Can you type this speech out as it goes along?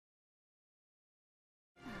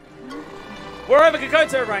We're over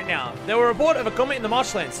Kokoto right now. There were a report of a comet in the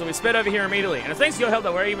marshlands, so we sped over here immediately. And it's thanks to your help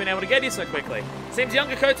that we're even able to get here so quickly. Seems young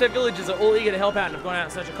Kokoto villagers are all eager to help out and have gone out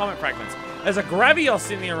in search of comet fragments. There's a Gravios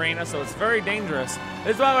in the arena, so it's very dangerous.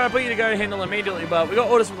 This is why I put you to go handle immediately, but we got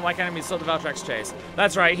orders from the White Academy to stop the Valtrax chase.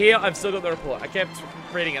 That's right, here I've still got the report. I kept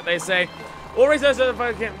reading it. They say, all research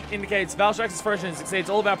indicates Valtrax's version exceeds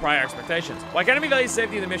all of our prior expectations. White Academy values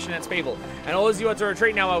safety of the mission and its people, and orders you are to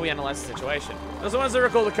retreat now while we analyze the situation. I also want to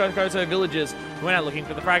recall the Kokoto villagers who went out looking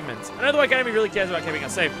for the fragments. I know the White Academy really cares about keeping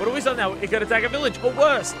us safe, but if we stop now, it could attack a village, or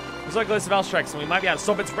worse. We're so close to Valtrax, and we might be able to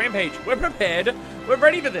stop its rampage. We're prepared. We're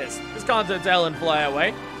ready for this. Just can't tail and fly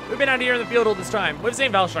away. We've been out here in the field all this time. We've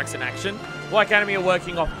seen Valtrax in action. The White Academy are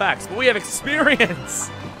working off facts, but we have experience.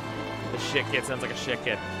 The shit kid sounds like a shit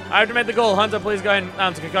kid. I have to make the call. Hunter, please go in to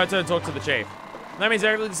Kokoto and talk to the chief. That means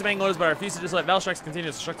they're disobeying orders, but I refuse to just let Valtrax continue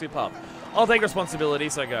its destructive path. I'll take responsibility,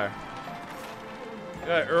 so go.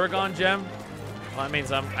 Go, Uragon gem. Well, that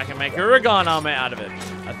means I can make Uragon armor out of it.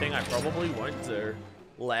 A thing I probably won't do.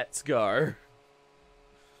 Let's go.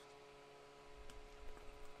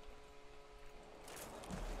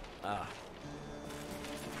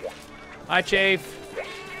 Hi, Chief.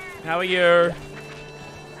 How are you?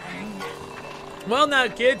 Well, now,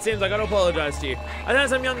 kid, seems I gotta apologize to you. I know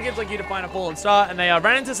some young kids like you to find a fallen star, and they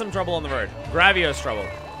ran into some trouble on the road. Gravios trouble.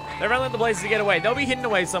 They ran out the places to get away. They'll be hidden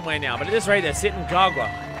away somewhere now, but at this rate, they're sitting Kagwa.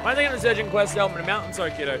 I'm thinking of an urgent quest to help in a mountain.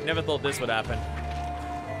 Sorry, kiddo. Never thought this would happen.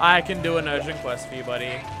 I can do an urgent quest for you,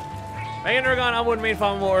 buddy. Making Uragon, I wouldn't mean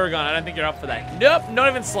farming more Uragon. I don't think you're up for that. Nope, not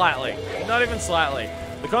even slightly. Not even slightly.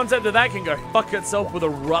 The concept of that can go fuck itself with a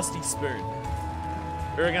rusty spoon.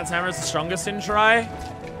 Uragon's hammer is the strongest in Try.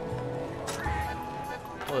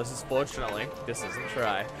 Well, this is fortunately. This isn't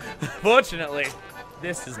Try. Fortunately,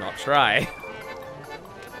 this is not Try.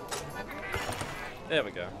 There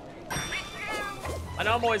we go. I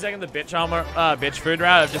know I'm always taking the bitch food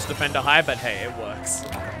route of just defender high, but hey, it works.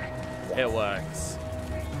 It works.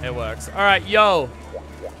 It works. All right, yo,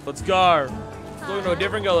 let's go. Looking to a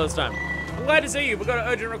different girl this time. I'm glad to see you. We got an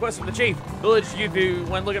urgent request from the chief. Village youth who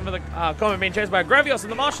went looking for the comet being chased by Gravios in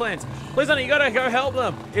the marshlands. Please, honey, you gotta go help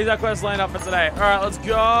them. Here's our quest lined up for today. All right, let's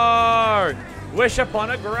go. Wish upon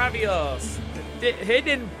a Gravios. It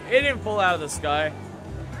didn't fall out of the sky.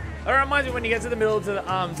 That reminds me when you get to the middle to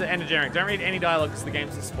end of generic. Don't read any dialogue because the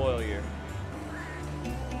games will spoil you.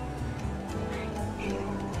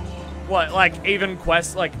 What, like even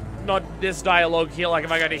quests, like not this dialogue here, like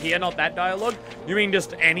if I go to here, not that dialogue? You mean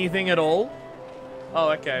just anything at all? Oh,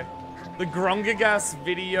 okay. The Grongagas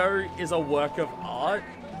video is a work of art?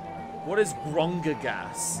 What is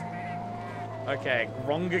Grongagas? Okay,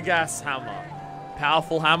 Grongagas hammer.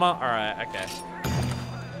 Powerful hammer? Alright, okay.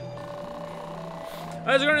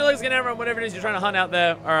 Alright, so your legs can hammer whatever it is you're trying to hunt out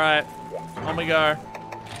there. Alright, on we go.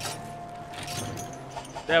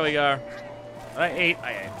 There we go. I ate.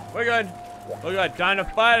 We're good. We're good. Time to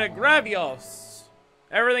fight at Gravios.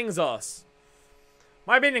 Everything's us.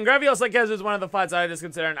 My opinion, Gravios like is one of the fights I just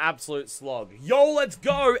consider an absolute slog. Yo, let's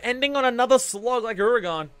go! Ending on another slog like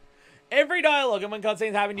Uragon. Every dialogue and when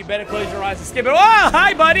cutscenes happen, you better close your eyes and skip it. Oh,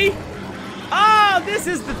 hi, buddy! Ah, this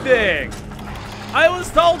is the thing. I was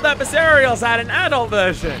told that Basarios had an adult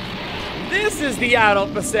version. This is the adult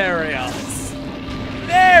Basarios.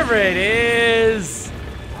 There it is.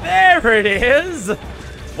 There it is!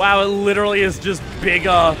 Wow, it literally is just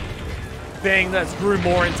bigger thing that's grew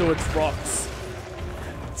more into its rocks.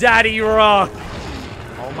 Daddy rock!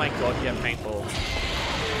 Oh my god, yeah, paintballs.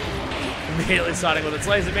 Immediately starting with its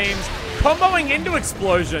laser beams, comboing into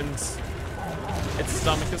explosions. Its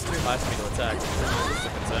stomach is too high for me to attack.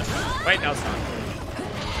 Wait, no, it's not.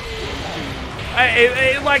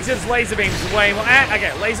 It likes its laser beams way more.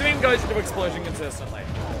 Okay, laser beam goes into explosion consistently.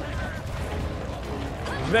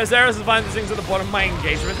 Besaris is finding things at the bottom of my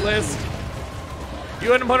engagement list.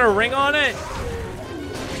 You wouldn't put a ring on it?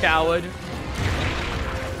 Coward.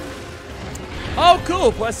 Oh,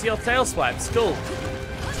 cool. Plus your tail swipes. Cool.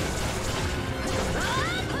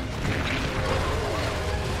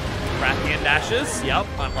 Rathian dashes. Yep,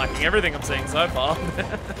 I'm liking everything I'm seeing so far.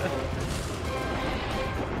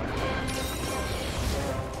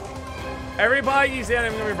 Every bar you see on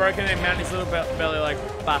him gonna be broken and mount his little belly like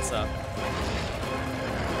Bassa.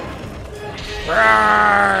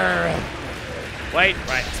 Wait,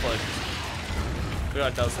 right, explosion.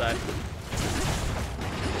 God does that.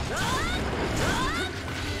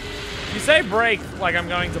 You say break like I'm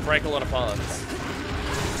going to break a lot of parts.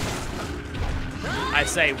 I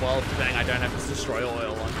say, well, dang, I don't have this destroy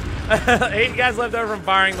oil on. 8 guys left over from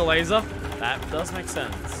firing the laser. That does make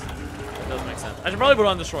sense. That does make sense. I should probably put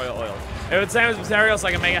on destroy oil. It would say it was Basarios so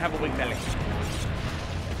I can make it have a weak belly.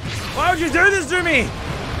 Why would you do this to me?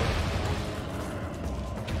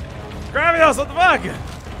 Gravios, what the fuck?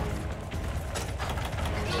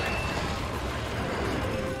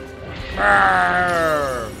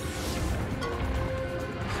 Brrr.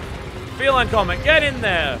 Feline comment, get in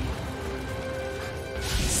there.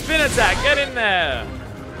 Spin attack, get in there.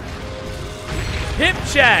 Hip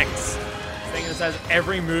checks. The thing that has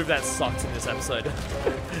every move that sucks in this episode.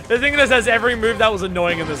 The thing that has every move that was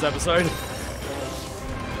annoying in this episode.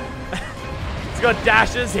 It's got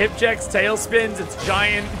dashes, hip checks, tail spins, it's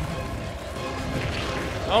giant.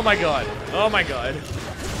 Oh my god. Oh my god.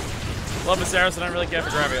 Love Viserys, I don't really care for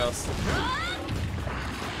Gravios.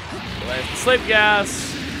 There's the sleep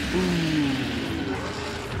gas. Ooh.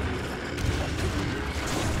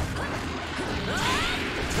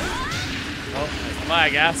 Oh, there's the fire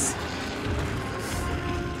gas.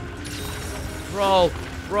 Roll,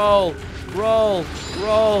 roll, roll,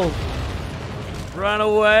 roll. Run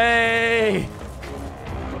away.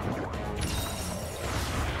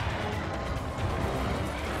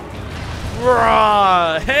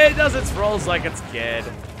 It does its rolls like it's scared.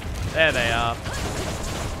 There they are.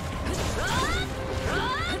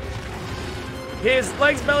 His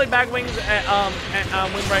legs, belly, back, wings,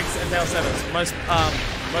 wing breaks, and tail sevens. Most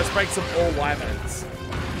breaks of all wyverns.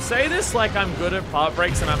 Say this like I'm good at part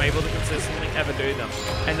breaks and I'm able to consistently ever do them,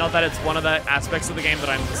 and not that it's one of the aspects of the game that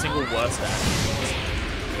I'm the single worst at.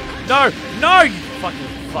 No, no, you fucking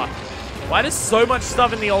fuck. Why does so much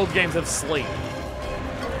stuff in the old games have sleep?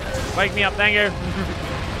 Wake me up, thank you.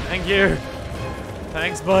 Thank you.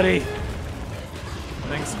 Thanks, buddy.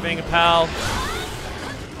 Thanks for being a pal.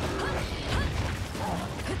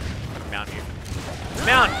 Mount you.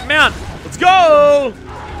 Mount, mount! Let's go!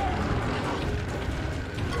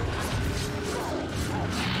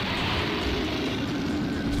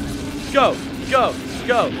 Go, go,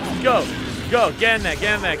 go, go, go. Get in there,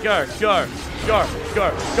 go, go, go,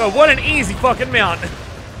 go, go. What an easy fucking mount.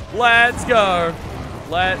 Let's go.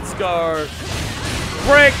 Let's go.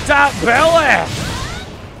 Break that belly!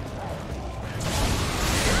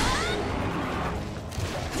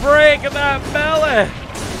 Break that belly!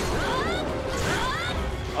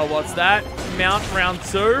 Oh, what's that? Mount round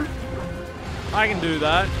 2? I can do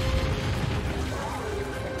that.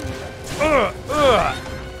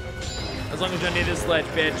 As long as you're near this ledge,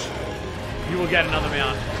 bitch, you will get another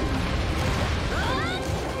mount.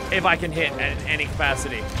 If I can hit at any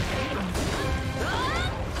capacity.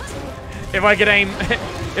 If I can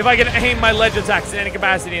aim my ledge attacks in any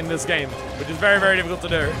capacity in this game, which is very, very difficult to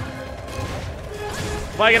do.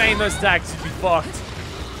 If I can aim those attacks, you'd be fucked.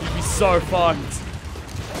 You'd be so fucked.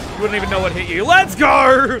 You wouldn't even know what hit you. Let's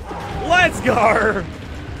go! Let's go!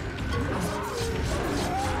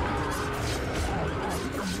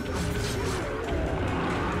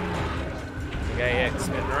 Okay, yeah,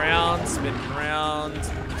 spin around, spin around.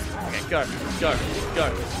 Okay, go, go, go,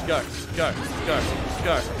 go, go, go,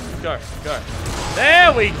 go. Go, go.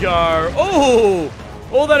 There we go. Oh,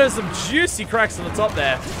 oh, that is some juicy cracks on the top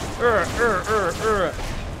there.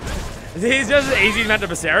 He's just an easy amount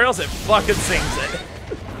of Viserys. It fucking sings it.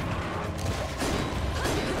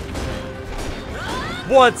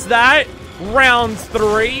 What's that? Round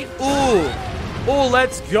 3. Ooh, ooh,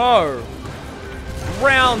 let's go.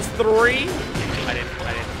 Round 3. I didn't do the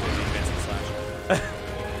advancing slash.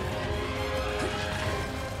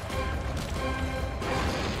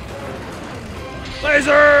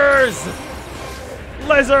 Lasers!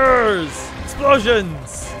 Lasers!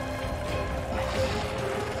 Explosions!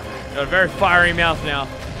 Got a very fiery mouth now.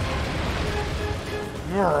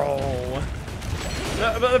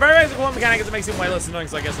 The very basic one mechanic is it makes him way less annoying,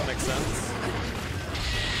 so I guess that makes sense.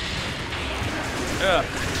 Ugh.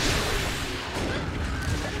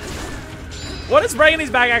 What does breaking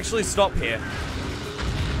his back actually stop here?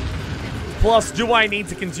 Plus, do I need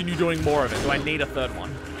to continue doing more of it? Do I need a third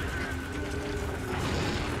one?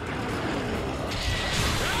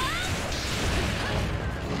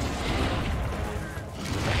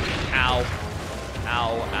 Ow.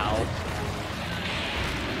 Ow, ow.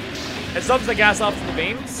 It stops the gas after the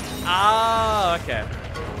beams? Ah, okay.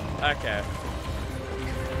 Okay.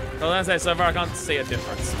 So let's say so far I can't see a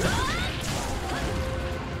difference.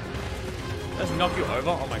 Let's knock you over?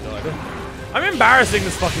 Oh my god. I'm embarrassing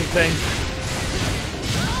this fucking thing.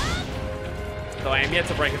 Though I am yet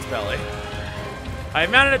to break its belly. I've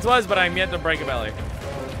mounted it twice, but I'm yet to break a belly.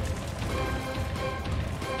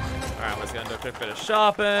 Alright, let's go do a quick bit of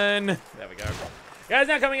sharpen. There we go. Guys,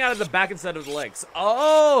 now coming out of the back instead of the legs.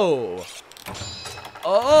 Oh!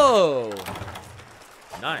 Oh!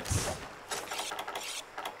 Nice.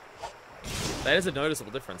 That is a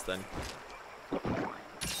noticeable difference then.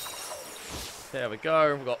 There we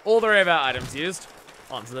go. We've got all 3 of our items used.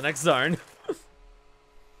 On to the next zone.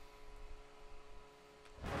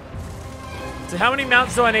 So how many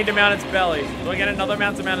mounts do I need to mount its belly? Do I get another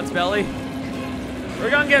mount to mount its belly?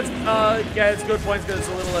 Urigan gets good points because it's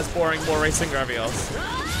a little less boring, more racing Gravios.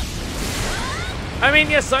 I mean,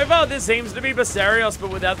 yeah, so far this seems to be Basarios,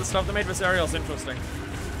 but without the stuff that made Basarios interesting.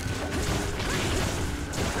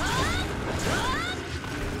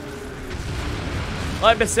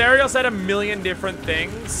 Like, Basarios had a million different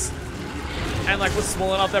things, and like was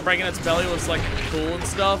small enough that breaking its belly was like cool and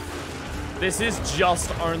stuff. This is just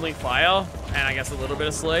only fire, and I guess a little bit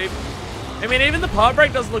of sleep. I mean, even the part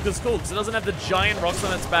break doesn't look as cool because it doesn't have the giant rocks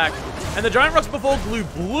on its back. And the giant rocks before glue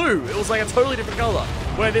blue. It was like a totally different color.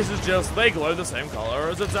 Where this is just, they glow the same color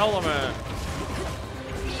as its element.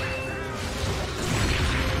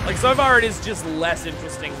 Like, so far it is just less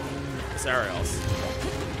interesting Basarios.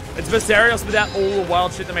 It's Basarios without all the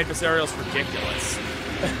wild shit that made Basarios ridiculous.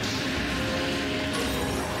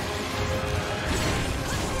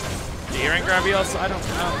 Deering Gravios? I don't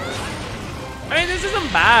know. I mean, this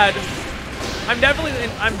isn't bad. I'm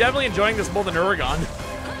definitely enjoying this more than Uragan.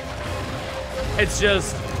 It's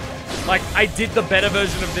just, like, I did the better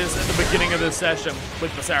version of this at the beginning of this session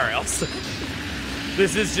with Basarios.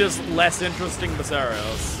 This is just less interesting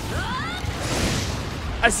Basarios.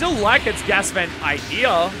 I still like its gas vent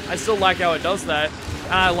idea. I still like how it does that.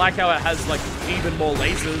 And I like how it has, like, even more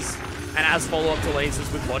lasers and has follow-up to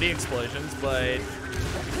lasers with body explosions, but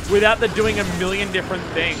without the doing a million different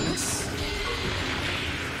things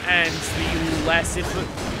and the less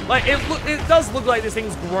like it does look like this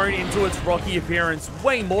thing's grown into its rocky appearance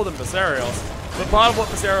way more than Basarios. But part of what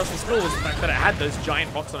Basarios was cool was the fact that it had those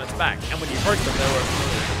giant rocks on its back, and when you broke them, they were a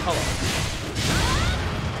really different color.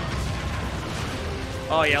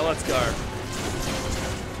 Oh yeah, let's go.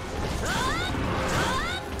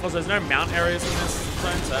 Also, there's no mount areas in this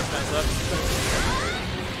zone, so that's messed up.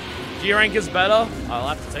 G rank is better. I'll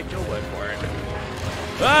have to take your word for it.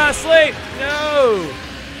 Ah, sleep! No!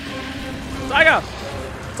 Tiger!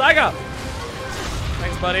 Tiger!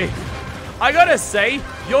 Thanks, buddy. I gotta say,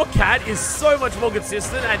 your cat is so much more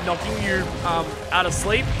consistent at knocking you out of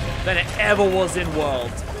sleep than it ever was in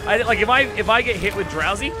World. Like, if I get hit with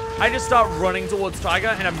Drowsy, I just start running towards Tiger,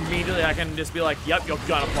 and immediately I can just be like, yep, you're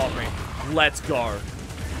gonna pop me. Let's go.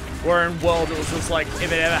 Where in World, it was just like,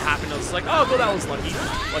 if it ever happened, it was like, oh, cool, that was lucky.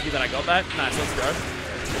 Lucky that I got that. Nice, let's go.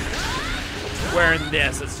 Where in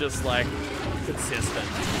this, it's just like, consistent.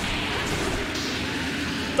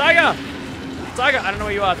 Tiger! Tiger! I don't know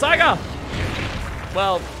where you are. Tiger!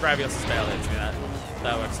 Well, Gravios is failed. It's me that.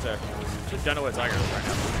 That works too. Actually, don't know where Tiger is right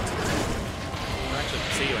now. I don't actually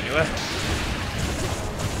see you anywhere.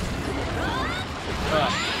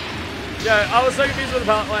 Yeah, I was so confused with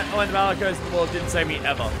when the Malakos in the world didn't save me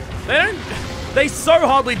ever. They so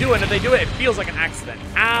hardly do it, and if they do it, it feels like an accident.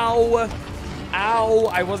 Ow! Ow!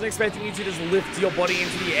 I wasn't expecting you to just lift your body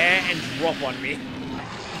into the air and drop on me.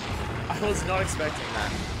 I was not expecting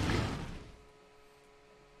that.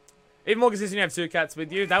 Even more consistent, you have 2 cats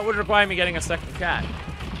with you. That would require me getting a second cat,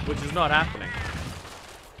 which is not happening.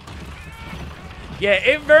 Yeah,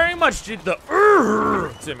 it very much did the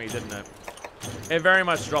to me, didn't it? It very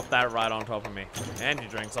much dropped that right on top of me. Energy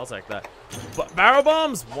drinks, I'll take that. But barrel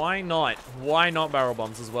bombs? Why not? Why not barrel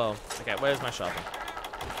bombs as well? Okay, where's my sharpen?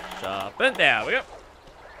 Sharpen, there we go.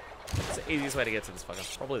 It's the easiest way to get to this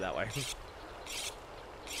fucker. Probably that way.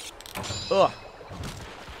 Ugh.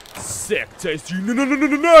 Sick, tasty,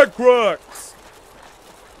 neck cracks.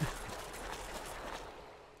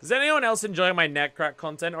 Does anyone else enjoy my neck crack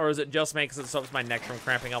content, or is it just me because it stops my neck from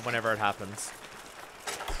cramping up whenever it happens?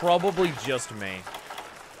 Probably just me.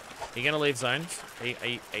 Are you gonna leave zones? Are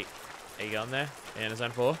you going there? Are you in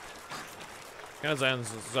zone 4? I'm gonna zone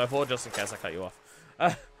 4 just in case I cut you off.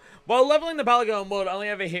 While leveling the Palagon world only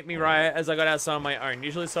ever hit me right as I got out some of my own,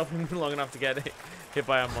 usually stopping long enough to get hit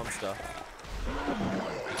by a monster.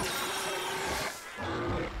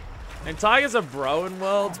 And Tiger's a bro in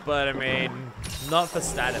Worlds, but I mean, not for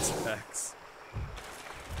status effects.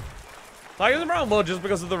 Tiger's a bro in World just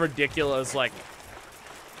because of the ridiculous, like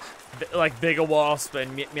Bigger Wasp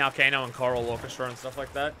and Meowcano and Coral Orchestra and stuff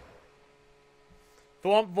like that.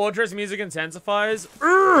 Fortress music intensifies.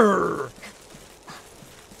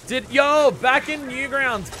 Yo, back in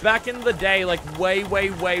Newgrounds, back in the day, like way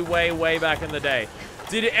back in the day.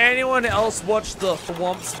 Did anyone else watch the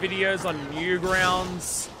Thwomps videos on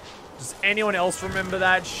Newgrounds? Does anyone else remember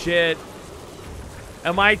that shit?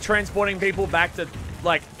 Am I transporting people back to,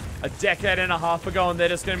 like, a decade and a half ago and they're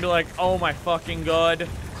just gonna be like, oh my fucking god.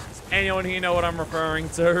 Does anyone here know what I'm referring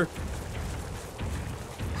to?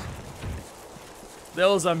 There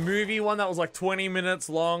was a movie one that was like 20 minutes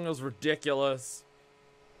long. It was ridiculous.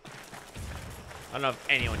 I don't know if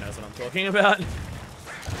anyone knows what I'm talking about.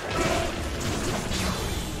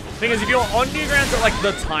 Thing is, if you're on Newgrounds at like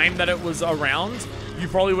the time that it was around, you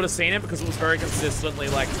probably would have seen it because it was very consistently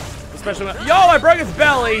like, especially when, yo, I broke its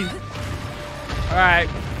belly. All right,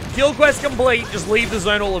 kill quest complete. Just leave the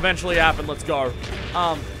zone. Will eventually happen. Let's go.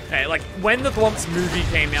 Hey, like when the Thwomps movie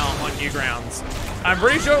came out on Newgrounds, I'm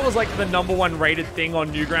pretty sure it was like the #1 rated thing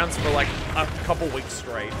on Newgrounds for like a couple weeks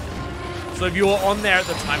straight. So if you were on there at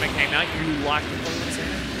the time it came out, you likely would have seen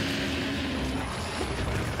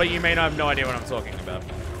it. But you may not have no idea what I'm talking about.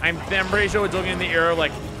 I'm pretty sure we're talking in the era of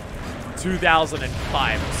like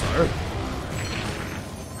 2005 or so.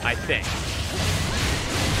 I think.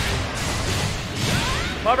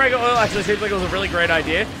 Heartbreaker oil actually seems like it was a really great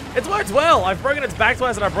idea. It's worked well. I've broken its back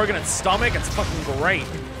twice and I've broken its stomach. It's fucking great.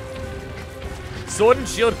 Sword and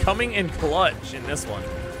shield coming in clutch in this one.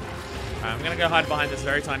 I'm gonna go hide behind this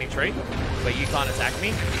very tiny tree, but you can't attack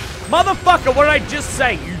me. Motherfucker, what did I just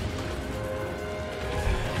say?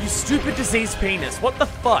 You stupid diseased penis. What the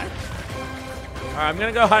fuck? Alright, I'm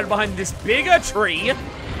gonna go hide behind this bigger tree.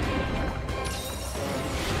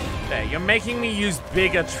 There, you're making me use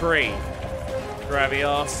bigger tree.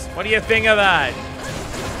 Gravios. What do you think of that?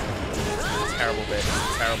 Terrible bit.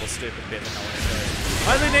 Terrible, stupid bit that no one said.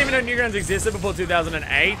 I didn't even know Newgrounds existed before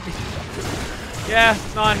 2008. Yeah,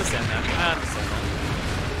 no, I understand that. I understand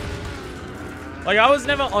that. Like, I was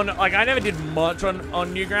never on, like, I never did much on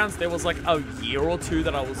Newgrounds. There was, like, a year or two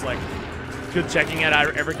that I was, like, good checking it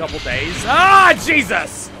out every couple days. Ah,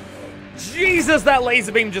 Jesus! Jesus, that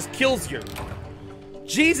laser beam just kills you.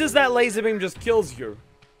 Jesus, that laser beam just kills you.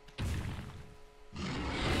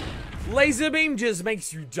 Laser beam just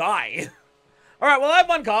makes you die. Alright, well, I have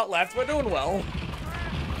one cart left. We're doing well.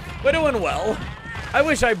 We're doing well. I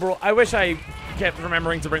wish I kept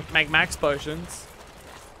remembering to make max potions.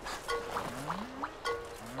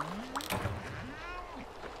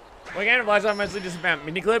 Well, again, Elijah, I'm mostly just about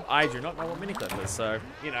miniclip. I do not know what miniclip is, so,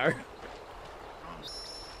 you know.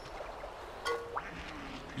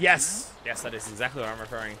 Yes. Yes, that is exactly what I'm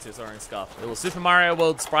referring to, Soaring Scuff. It was Super Mario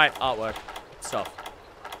World sprite artwork stuff.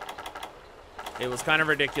 It was kind of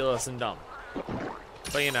ridiculous and dumb.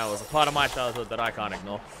 But, you know, it was a part of my childhood that I can't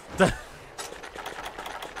ignore.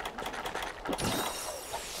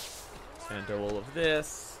 And do all of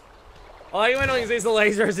this. Oh, you went on use the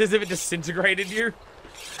laser as if it disintegrated you.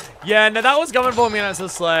 Yeah, no, that was coming for me, and it's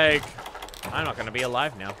just like, I'm not gonna be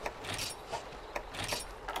alive now.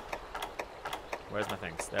 Where's my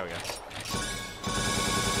things? There we go.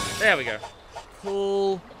 There we go.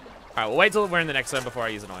 Cool. Alright, we'll wait till we're in the next zone before I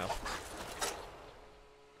use an oil.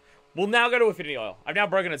 We'll now go to Affinity Oil. I've now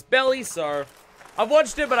broken its belly, so I've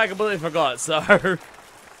watched it, but I completely forgot, so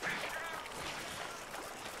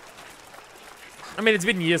I mean, it's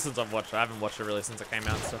been years since I've watched it. I haven't watched it really since it came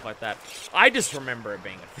out and stuff like that. I just remember it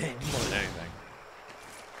being a thing more than anything.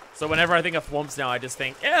 So whenever I think of Thwomps now, I just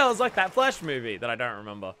think, yeah, it was like that Flash movie that I don't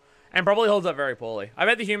remember. And probably holds up very poorly. I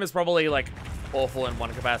bet the humor's probably, like, awful in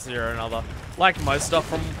one capacity or another. Like most stuff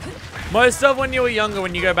when you were younger,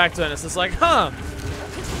 when you go back to it, and it's just like, huh.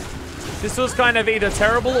 This was kind of either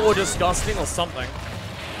terrible or disgusting or something.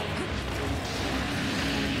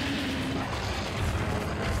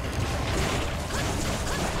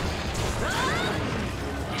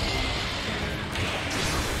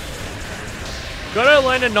 Gotta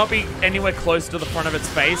learn to not be anywhere close to the front of its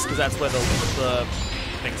face, because that's where the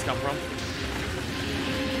things come from.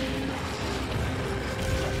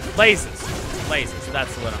 Lasers. Lasers,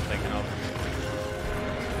 that's the word I'm thinking of.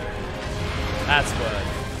 That's the word.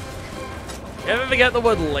 You ever forget the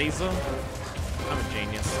word laser? I'm a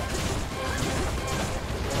genius.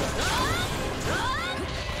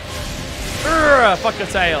 Urgh, fuck your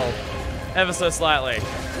tail. Ever so slightly.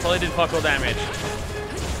 Probably did fuck all damage.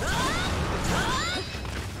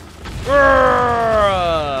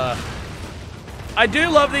 Urgh. I do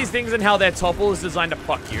love these things and how their topple is designed to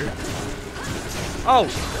fuck you. Oh,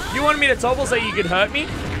 you wanted me to topple so you could hurt me?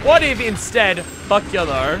 What if instead, fuck you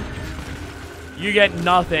though, you get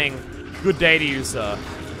nothing? Good day to you, sir.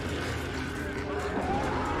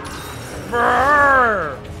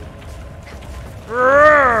 Brrr.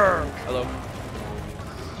 Brrr. Hello.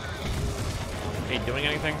 Are you doing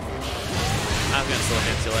anything? I'm gonna still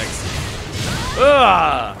hit your legs.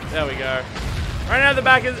 Ugh. There we go. Right now the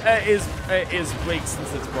back is weak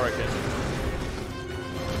since it's broken.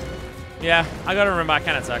 Yeah, I gotta remember I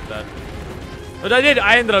can attack that. But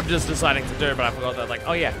I ended up just deciding to do it, but I forgot that, like,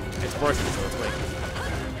 oh yeah, it's broken, so it's weak.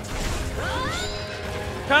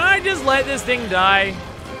 Can I just let this thing die?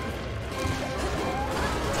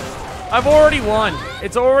 I've already won.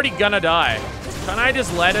 It's already gonna die. Can I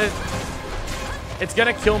just let it? It's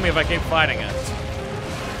gonna kill me if I keep fighting it.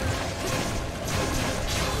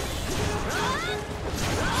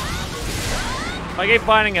 If I keep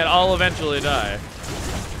fighting it, I'll eventually die.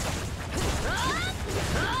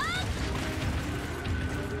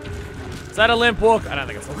 Is that a limp walk? I don't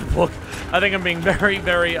think it's a limp walk. I think I'm being very,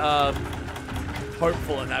 very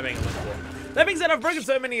hopeful in that being a limp walk. That being said, I've broken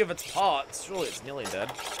so many of its parts. Surely it's nearly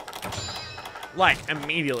dead. Like,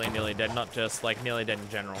 immediately nearly dead, not just, like, nearly dead in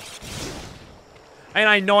general. And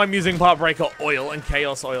I know I'm using Part Breaker Oil and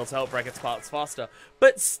Chaos Oil to help break its parts faster.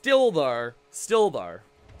 But still, though. Still, though.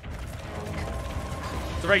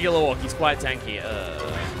 It's a regular walk. He's quite tanky.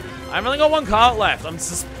 I've only got one cart left. I'm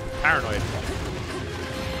just paranoid.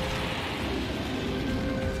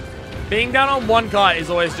 Being down on one cart is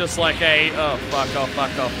always just like a, oh, fuck, oh,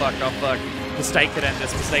 fuck, oh, fuck, oh, fuck. Mistake could end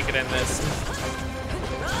this, mistake could end this.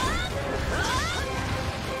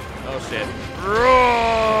 Oh, shit.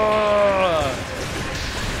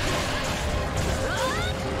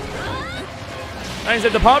 Like I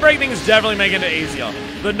said, the part break thing is definitely making it easier.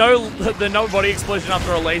 The no body explosion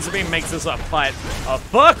after a laser beam makes this fight a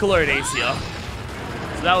fuckload easier.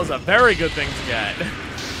 So that was a very good thing to get.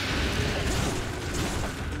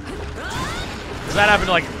 Does that happen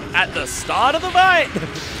like at the start of the fight?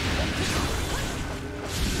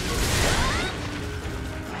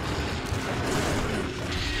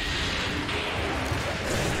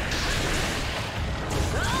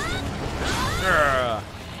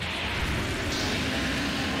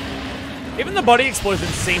 Even the body explosions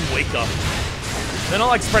seem weaker. They're not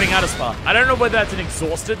like spreading out as far. I don't know whether that's an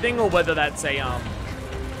exhausted thing or whether that's a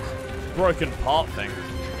broken part thing,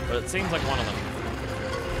 but it seems like one of them.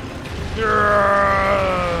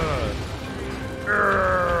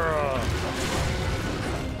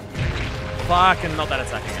 Fucking not that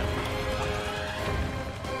attacking him.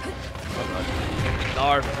 Oh god.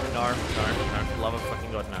 No. Love of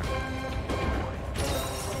fucking god, no.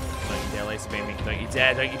 Don't you dare laser beam me. Don't you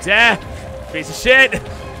dare! Piece of shit!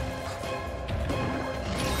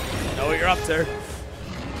 Know what you're up to.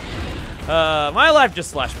 My life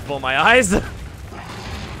just flashed before my eyes.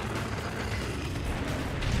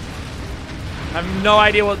 I have no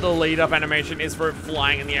idea what the lead-up animation is for it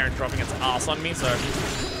flying in the air and dropping its ass on me, so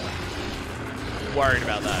worried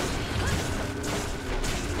about that.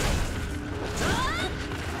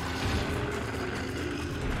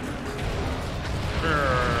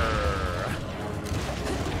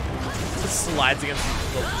 Just slides against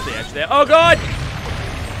the edge there. Oh god!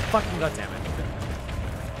 Fucking goddammit.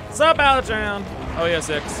 What's up, Alatown? Oh yeah,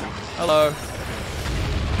 6. Hello.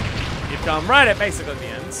 You've come right at basically the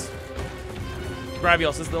ends.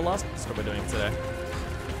 Gravios is the last stop we're doing today.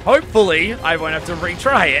 Hopefully, I won't have to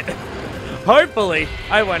retry it. Hopefully,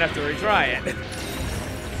 I won't have to retry it.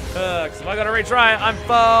 Because if I gotta retry it, I'm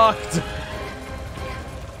fucked.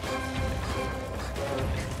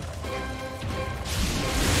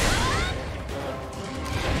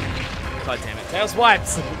 God damn it. Tail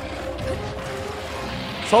swipes.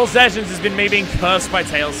 This whole sessions has been me being cursed by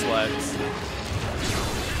tail swipes.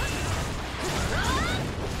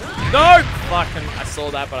 No! Fucking, I saw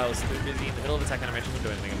that, but I was too busy in the middle of attack animation to do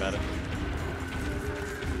anything about it.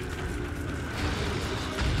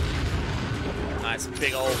 Nice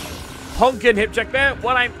big old honkin' hip check there.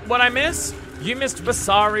 What I miss? You missed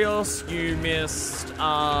Basarios. You missed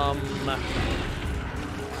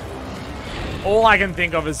all I can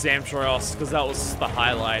think of is Zamtrios, because that was the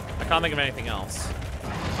highlight. I can't think of anything else.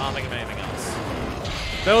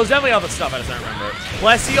 There was definitely other stuff, I just don't remember it.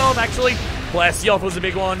 Plesiov, actually. Plesiov was a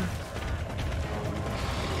big one.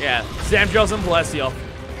 Yeah, Zamtrios and Plesiov.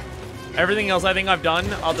 Everything else I think I've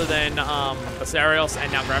done, other than Basarios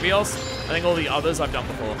and now Gravios, I think all the others I've done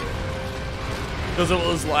before. Because it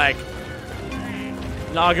was like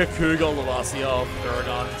Naga, Kuga, Lavasiov,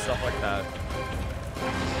 Gurdon, stuff like that.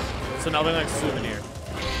 So nothing like Souvenir.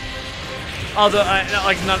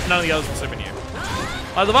 Like none of the others were Souvenir.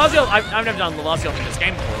 Lavasiov, I've never done Lavasiov in this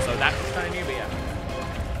game before, so that was kind of new, but yeah.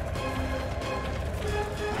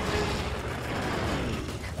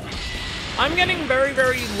 I'm getting very,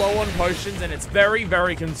 very low on potions, and it's very,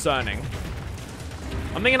 very concerning.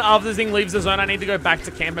 I'm thinking after this thing leaves the zone, I need to go back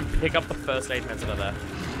to camp and pick up the first aid method of that.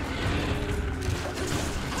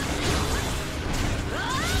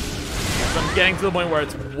 So I'm getting to the point where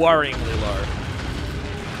it's worryingly low.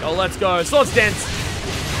 Oh, let's go. Swords dance.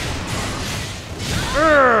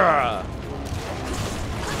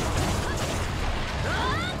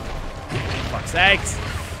 Fuck's sakes.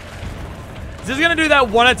 This is gonna do that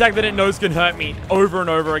one attack that it knows can hurt me over and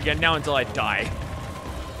over again now until I die.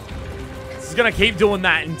 Just gonna keep doing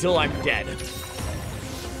that until I'm dead.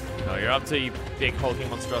 No, you're up to, you big hulking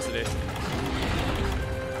monstrosity.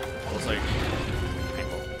 Also,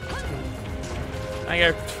 painful. There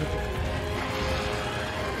you go.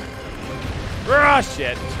 Ah,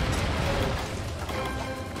 shit.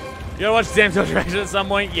 You gotta watch Damn Direction at some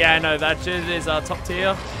point? Yeah, no, that shit is top tier.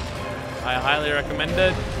 I highly recommend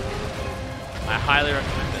it. I highly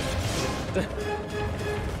recommend it.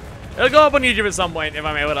 It'll go up on YouTube at some point if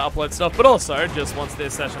I'm able to upload stuff, but also, just once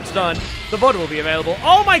this session's done, the VOD will be available.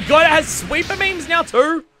 Oh my god, it has sweeper memes now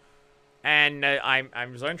too! And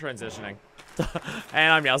I'm zone transitioning.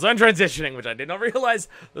 And I'm now zone transitioning, which I did not realize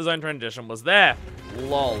the zone transition was there.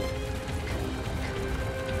 Lol.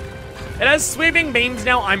 It has sweeping beams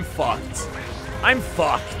now. I'm fucked. I'm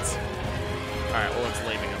fucked. Alright, well, it's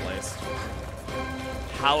leaving at least.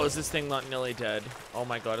 How is this thing not nearly dead? Oh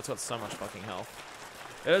my god, it's got so much fucking health.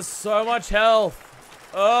 It has so much health.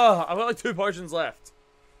 Ugh, I've got like 2 potions left.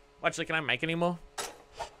 Actually, can I make any more?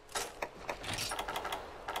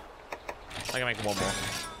 I can make 1 more.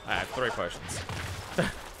 I have 3 potions.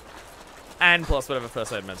 And plus whatever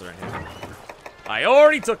first aid meds are in here. I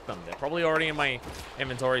already took them. They're probably already in my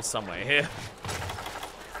inventory somewhere here.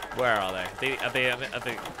 Where are they? At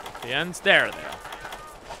the ends? There they are.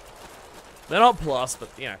 They're not plus, but,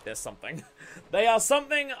 you know, there's something. They are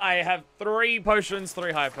something. I have 3 potions,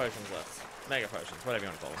 3 high potions left. Mega potions, whatever you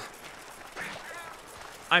want to call them.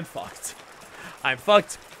 I'm fucked. I'm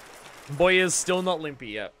fucked. Boy is still not limpy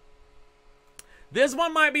yet. This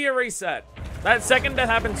one might be a reset. That second death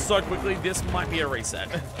happened so quickly, this might be a reset.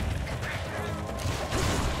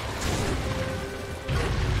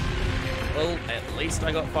 Well, at least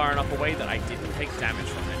I got far enough away that I didn't take damage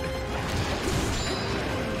from it.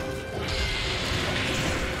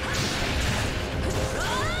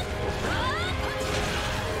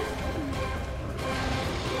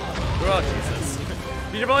 Oh, Jesus.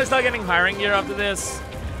 You should probably start getting high rank gear after this.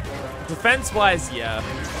 Defense-wise, yeah.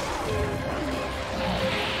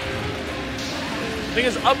 The thing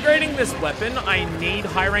is, upgrading this weapon, I need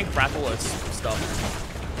high rank Rathalos stuff.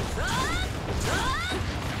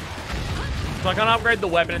 So I can't upgrade the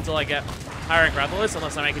weapon until I get high rank Rathalos,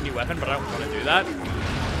 unless I make a new weapon, but I don't want to do that.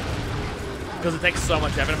 Because it takes so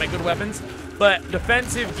much effort to make good weapons. But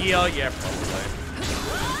defensive gear, yeah, probably.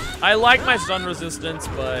 I like my stun resistance,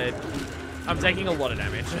 but I'm taking a lot of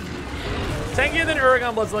damage. Tankier than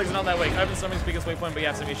Uragan Bloodslug's not that weak. Open stomach's biggest weak point, but you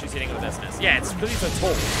have some issues hitting it with SNS. Yeah, it's because he's so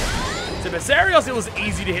tall. To Becerrios, it was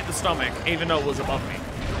easy to hit the stomach, even though it was above me.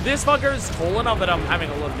 This fucker is tall enough that I'm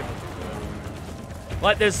having a lot of difficulty.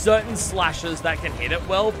 Like, there's certain slashes that can hit it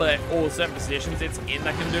well, but or certain positions it's in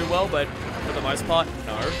that can do well, but for the most part,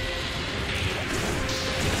 no.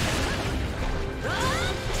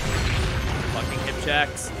 Fucking hip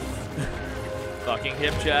checks. Fucking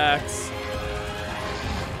hip checks.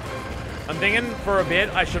 I'm thinking for a bit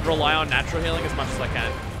I should rely on natural healing as much as I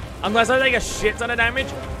can. Unless I take a shit ton of damage,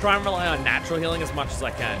 try and rely on natural healing as much as I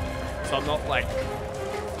can. So I'm not like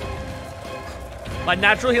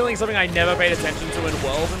natural healing is something I never paid attention to in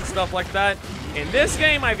World and stuff like that. In this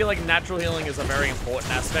game, I feel like natural healing is a very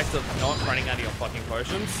important aspect of not running out of your fucking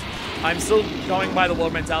potions. I'm still going by the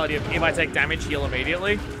World mentality of if I take damage, heal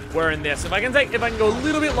immediately. Where in this, if I can go a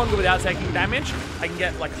little bit longer without taking damage, I can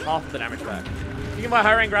get like half of the damage back. You can buy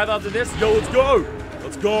high rank Rather after this. Yo, let's go!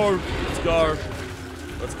 Let's go! Let's go!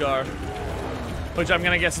 Let's go. Which I'm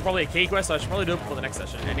gonna guess is probably a key quest, so I should probably do it before the next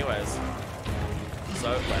session anyways.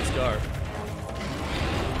 So, let's go.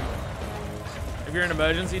 If you're in an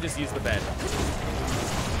emergency, just use the bed.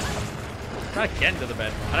 I'm trying to get into the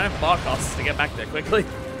bed. I don't have bar costs to get back there quickly.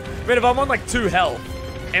 But if I'm on like 2 health,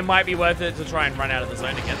 it might be worth it to try and run out of the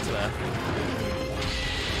zone to get to there.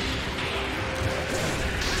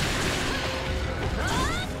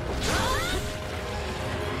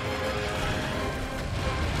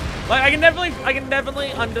 Like, I can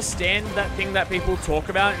definitely understand that thing that people talk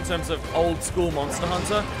about in terms of old school Monster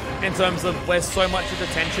Hunter, in terms of where so much of the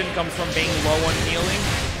tension comes from being low on healing,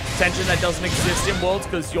 tension that doesn't exist in Worlds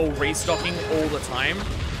because you're restocking all the time.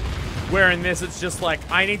 Where in this, it's just like,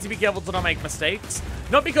 I need to be careful to not make mistakes.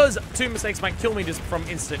 Not because 2 mistakes might kill me just from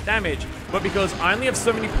instant damage, but because I only have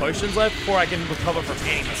so many potions left before I can recover from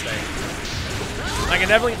any mistake. I can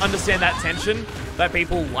definitely understand that tension that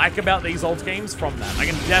people like about these old games from that. I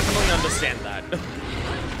can definitely understand that.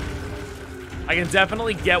 I can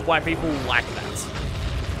definitely get why people like that.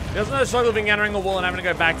 Doesn't the struggle of encountering a wall and having to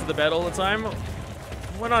go back to the bed all the time?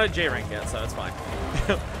 We're not at G rank yet, so it's fine.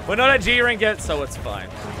 We're not at G rank yet, so it's fine.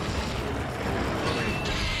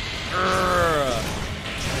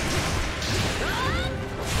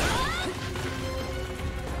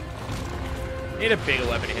 Need a bigger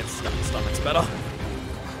weapon to hit stomachs better.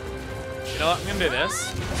 You know what? I'm gonna do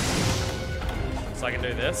this. So I can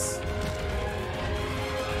do this.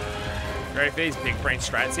 Ready for these big brain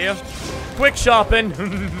strats here? Quick shopping!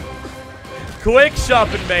 Quick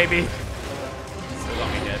shopping, baby! Still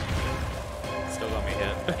got me hit. Still got me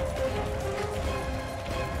hit.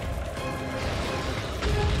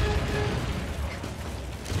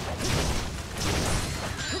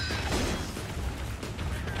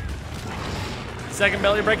 Second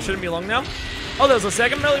belly break shouldn't be long now. Oh, there's a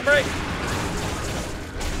second belly break?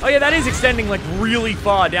 Oh yeah, that is extending like really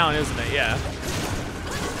far down, isn't it? Yeah.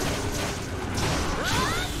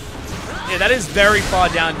 Yeah, that is very far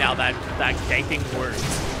down now, that gaping wound.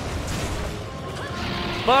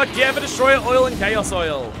 Fuck yeah, for Destroyer Oil and Chaos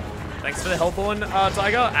Oil. Thanks for the help on,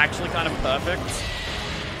 Tiger. Actually kind of perfect.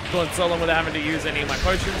 Going so long without having to use any of my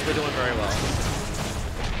potions. We're doing very well.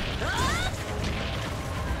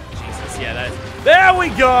 Jesus, yeah, that is... There we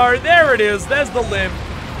go! There it is! There's the limp.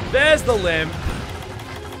 There's the limp.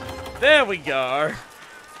 There we go.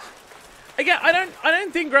 Again, I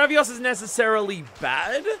don't think Gravios is necessarily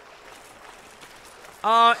bad.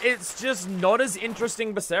 It's just not as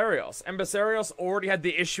interesting Basarios. And Basarios already had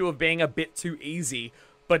the issue of being a bit too easy,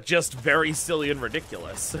 but just very silly and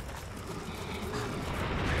ridiculous.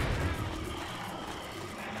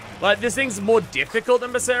 Like, this thing's more difficult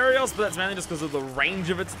than Basarios, but that's mainly just because of the range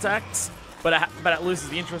of its attacks. But it loses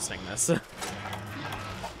the interestingness.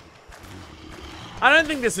 I don't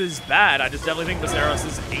think this is bad. I just definitely think Basarios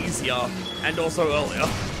is easier and also earlier.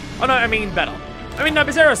 Oh no, I mean better. I mean, no,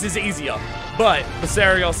 Basarios is easier, but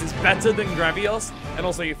Basarios is better than Gravios, and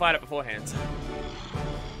also you fight it beforehand.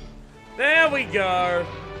 There we go.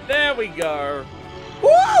 There we go.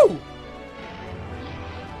 Woo!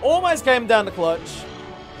 Almost came down to clutch.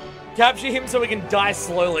 Capture him so we can die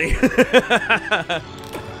slowly.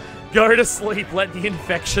 Go to sleep, let the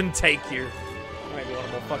infection take you. Maybe one of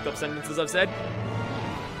the more fucked up sentences I've said.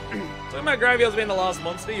 Talking about Gravios being the last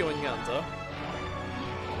monster you encounter.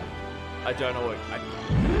 I don't know what...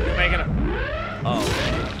 You're making a... Oh.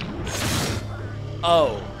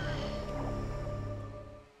 Oh.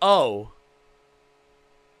 Oh.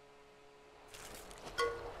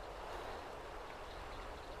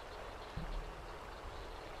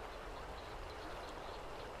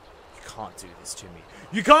 You can't do this to me.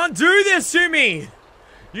 You can't do this to me!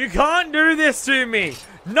 You can't do this to me!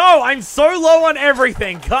 No, I'm so low on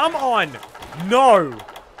everything. Come on. No.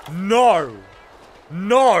 No.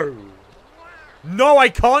 No. No, I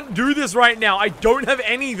can't do this right now. I don't have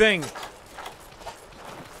anything.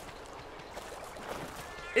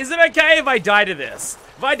 Is it okay if I die to this?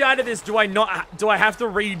 If I die to this, do I have to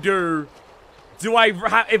redo?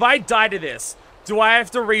 If I die to this, do I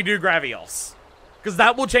have to redo Gravios? Because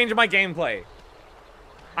that will change my gameplay.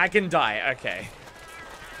 I can die. Okay.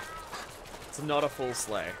 It's not a full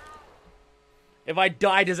slay. If I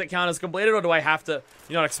die, does it count as completed, or do I have to...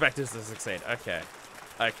 You're not expected to succeed. Okay.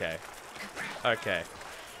 Okay. Okay.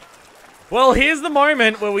 Well, here's the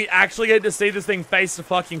moment where we actually get to see this thing face to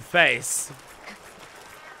fucking face.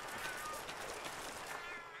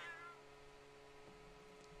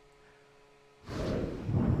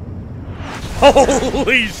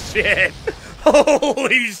 Holy shit!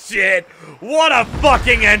 Holy shit! What a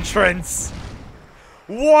fucking entrance!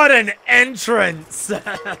 What an entrance!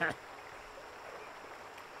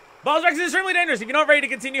 Boss is extremely dangerous. If you're not ready to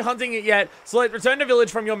continue hunting it yet, select return to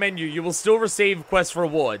village from your menu. You will still receive quest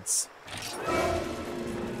rewards.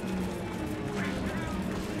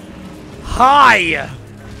 Hi!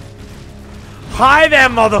 Hi there,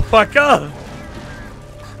 motherfucker!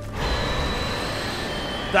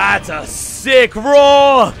 That's a sick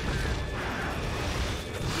roar!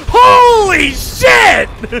 Holy shit!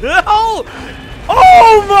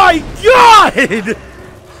 Oh my god!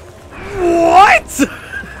 What?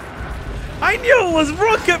 I knew it was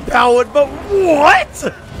rocket powered, but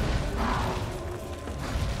what?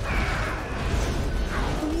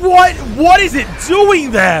 What is it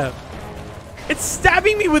doing there? It's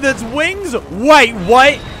stabbing me with its wings? Wait,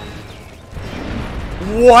 what?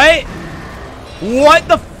 What? What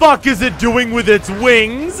the fuck is it doing with its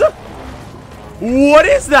wings? What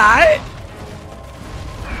is that?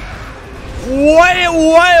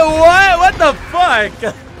 What the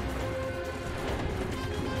fuck?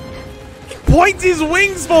 He points his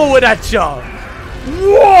wings forward at you.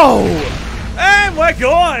 Whoa! And we're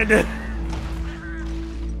gone.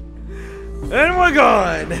 And we're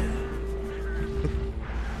gone.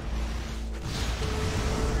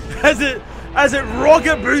 As it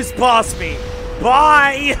rocket boosts past me.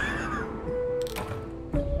 Bye!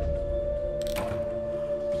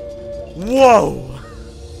 Whoa!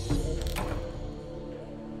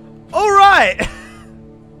 right.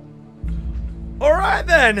 All right,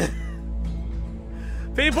 then.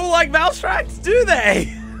 People like Valstrax, do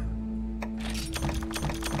they?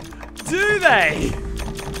 Do they?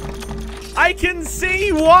 I can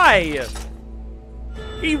see why.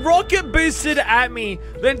 He rocket boosted at me,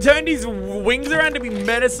 then turned his wings around to be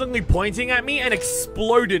menacingly pointing at me and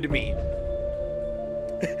exploded me.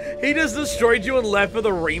 He just destroyed you and left for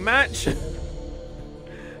the rematch?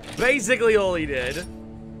 Basically all he did.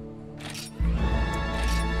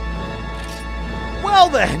 Well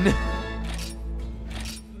then.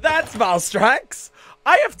 That's Valstrax.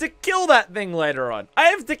 I have to kill that thing later on.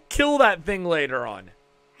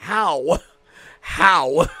 How?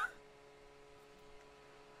 How?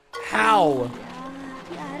 How?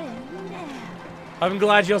 I'm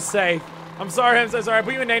glad you're safe. I'm sorry, I'm so sorry. I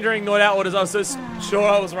put you in danger and ignored our orders. I was so sure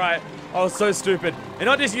I was right. I was so stupid. And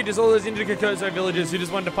not just you, just all those injured Kokoto villagers who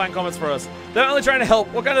just wanted to find comments for us. They're only trying to help.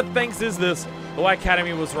 What kind of thanks is this? The White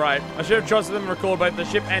Academy was right. I should have trusted them and recalled both the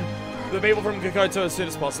ship and the people from Kokoto as soon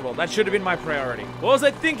as possible. That should have been my priority. What was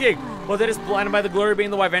I thinking? Was I just blinded by the glory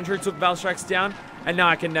being the White Venture who took Valstrax down? And now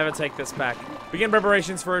I can never take this back. Begin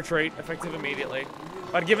preparations for retreat, effective immediately.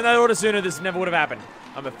 If I'd given that order sooner, this never would have happened.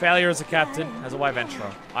 I'm a failure as a captain, as a White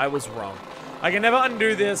Venturer. I was wrong. I can never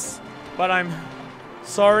undo this, but I'm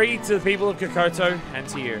sorry to the people of Kokoto and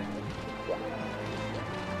to you.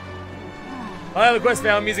 Oh, the quest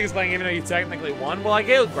failed. Music is playing even though you technically won. Well, I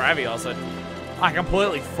gave Gravios. I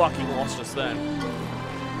completely fucking lost just then.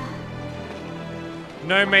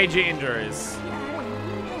 No major injuries.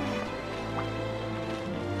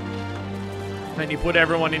 And you put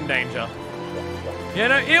everyone in danger. You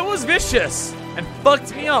know, it was vicious and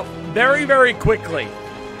fucked me up very, very quickly.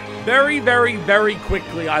 Very, very, very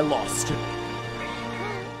quickly I lost.